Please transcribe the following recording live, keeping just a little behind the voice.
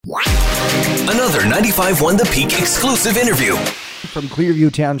95.1 The Peak exclusive interview. From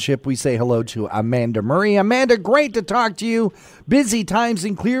Clearview Township, we say hello to Amanda Murray. Amanda, great to talk to you. Busy times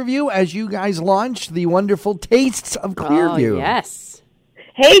in Clearview as you guys launch the wonderful Tastes of Clearview. Oh, yes.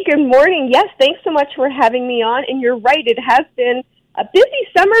 Hey, good morning. Yes, thanks so much for having me on. And you're right, it has been a busy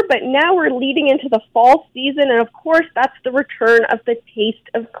summer, but now we're leading into the fall season. And of course, that's the return of the Taste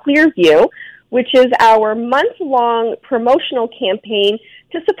of Clearview, which is our month-long promotional campaign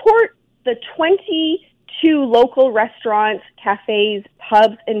to support the 22 local restaurants, cafes,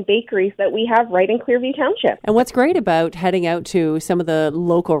 pubs, and bakeries that we have right in Clearview Township. And what's great about heading out to some of the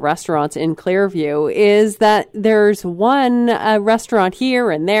local restaurants in Clearview is that there's one restaurant here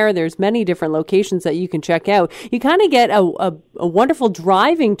and there. There's many different locations that you can check out. You kind of get a wonderful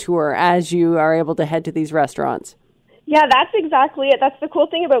driving tour as you are able to head to these restaurants. Yeah, that's exactly it. That's the cool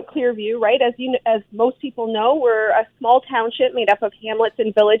thing about Clearview, right? As most people know, we're a small township made up of hamlets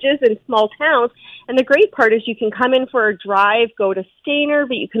and villages and small towns. And the great part is you can come in for a drive, go to Stayner,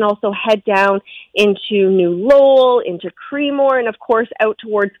 but you can also head down into New Lowell, into Creemore, and of course out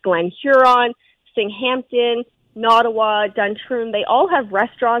towards Glen Huron, Singhampton, Nottawa, Duntroon. They all have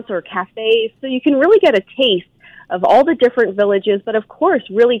restaurants or cafes, so you can really get a taste of all the different villages, but of course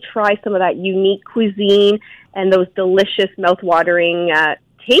really try some of that unique cuisine and those delicious, mouth-watering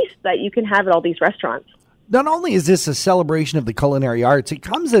tastes that you can have at all these restaurants. Not only is this a celebration of the culinary arts, it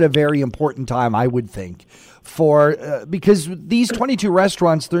comes at a very important time, I would think, because these 22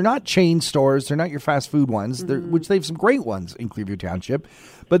 restaurants, they're not chain stores, they're not your fast food ones, which they have some great ones in Clearview Township,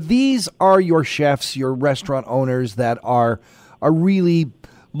 but these are your chefs, your restaurant owners that are really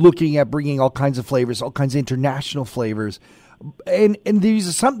looking at bringing all kinds of flavors, all kinds of international flavors. And these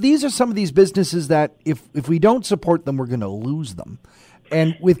are some of these businesses that if we don't support them, we're going to lose them.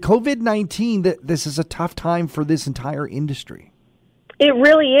 And with COVID-19, this is a tough time for this entire industry. It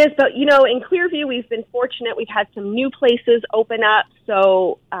really is. But, in Clearview, we've been fortunate. We've had some new places open up.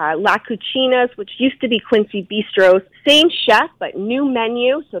 So La Cucina's, which used to be Quincy Bistro's, same chef, but new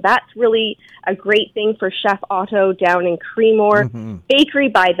menu. So that's really a great thing for Chef Otto down in Creemore. Mm-hmm. Bakery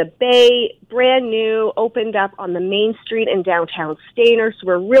by the Bay, brand new, opened up on the main street in downtown Stayner. So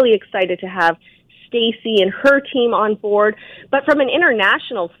we're really excited to have Stacy and her team on board. But from an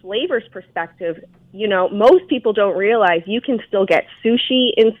international flavors perspective, most people don't realize you can still get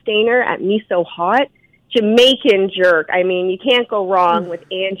sushi in Stayner at Miso Hot. Jamaican jerk. I mean, you can't go wrong with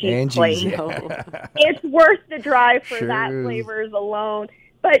Angie's Place. Yeah. It's worth the drive for Sure that is. flavors alone.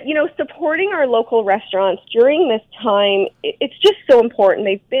 But, supporting our local restaurants during this time, it's just so important.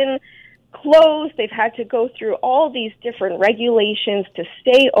 They've been closed. They've had to go through all these different regulations to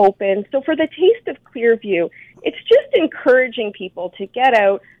stay open. So for the Taste of Clearview, it's just encouraging people to get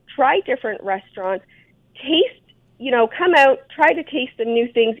out, try different restaurants, taste, come out, try to taste some new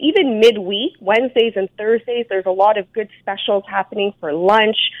things. Even midweek, Wednesdays and Thursdays, there's a lot of good specials happening for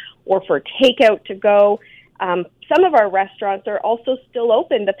lunch or for takeout to go. Some of our restaurants are also still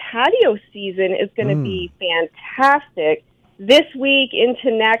open. The patio season is going to be fantastic. This week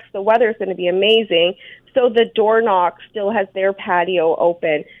into next, the weather is going to be amazing. So the Door Knock still has their patio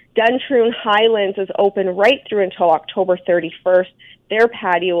open. Duntroon Highlands is open right through until October 31st. Their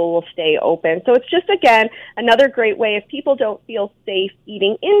patio will stay open. So it's just, again, another great way. If people don't feel safe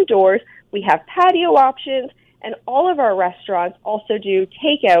eating indoors, we have patio options, and all of our restaurants also do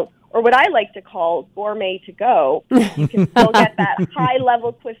takeout, or what I like to call gourmet to go. You can still get that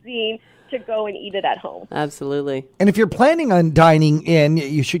high-level cuisine to go and eat it at home. Absolutely. And if you're planning on dining in,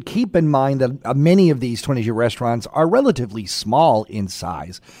 you should keep in mind that many of these 22 restaurants are relatively small in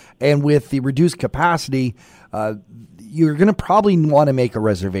size. And with the reduced capacity, you're going to probably want to make a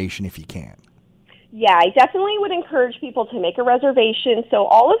reservation if you can. Yeah, I definitely would encourage people to make a reservation. So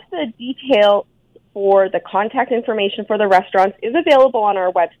all of the detail for the contact information for the restaurants is available on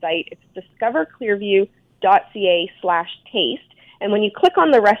our website. It's discoverclearview.ca/taste. And when you click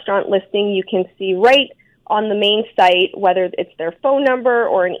on the restaurant listing, you can see right on the main site whether it's their phone number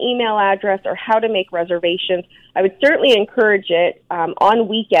or an email address or how to make reservations. I would certainly encourage it on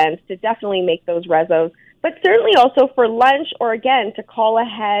weekends to definitely make those resos, but certainly also for lunch or, again, to call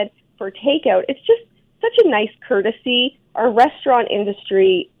ahead for takeout. It's just such a nice courtesy. Our restaurant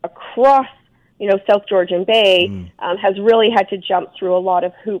industry across South Georgian Bay has really had to jump through a lot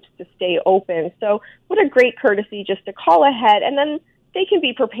of hoops to stay open. So what a great courtesy just to call ahead, and then they can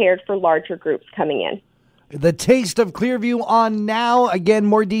be prepared for larger groups coming in. The Taste of Clearview on now. Again,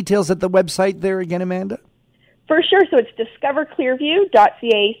 more details at the website there again, Amanda. For sure. So it's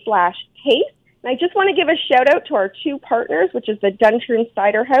discoverclearview.ca/taste. And I just want to give a shout out to our two partners, which is the Duntroon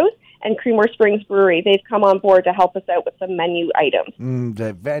Cider House and Creemore Springs Brewery. They've come on board to help us out with some menu items.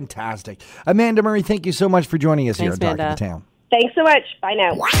 Fantastic. Amanda Murray, thank you so much for joining us here on Talk of the Town. Thanks so much. Bye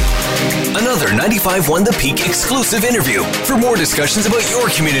now. Another 95.1 The Peak exclusive interview. For more discussions about your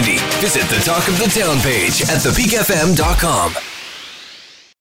community, visit the Talk of the Town page at thepeakfm.com.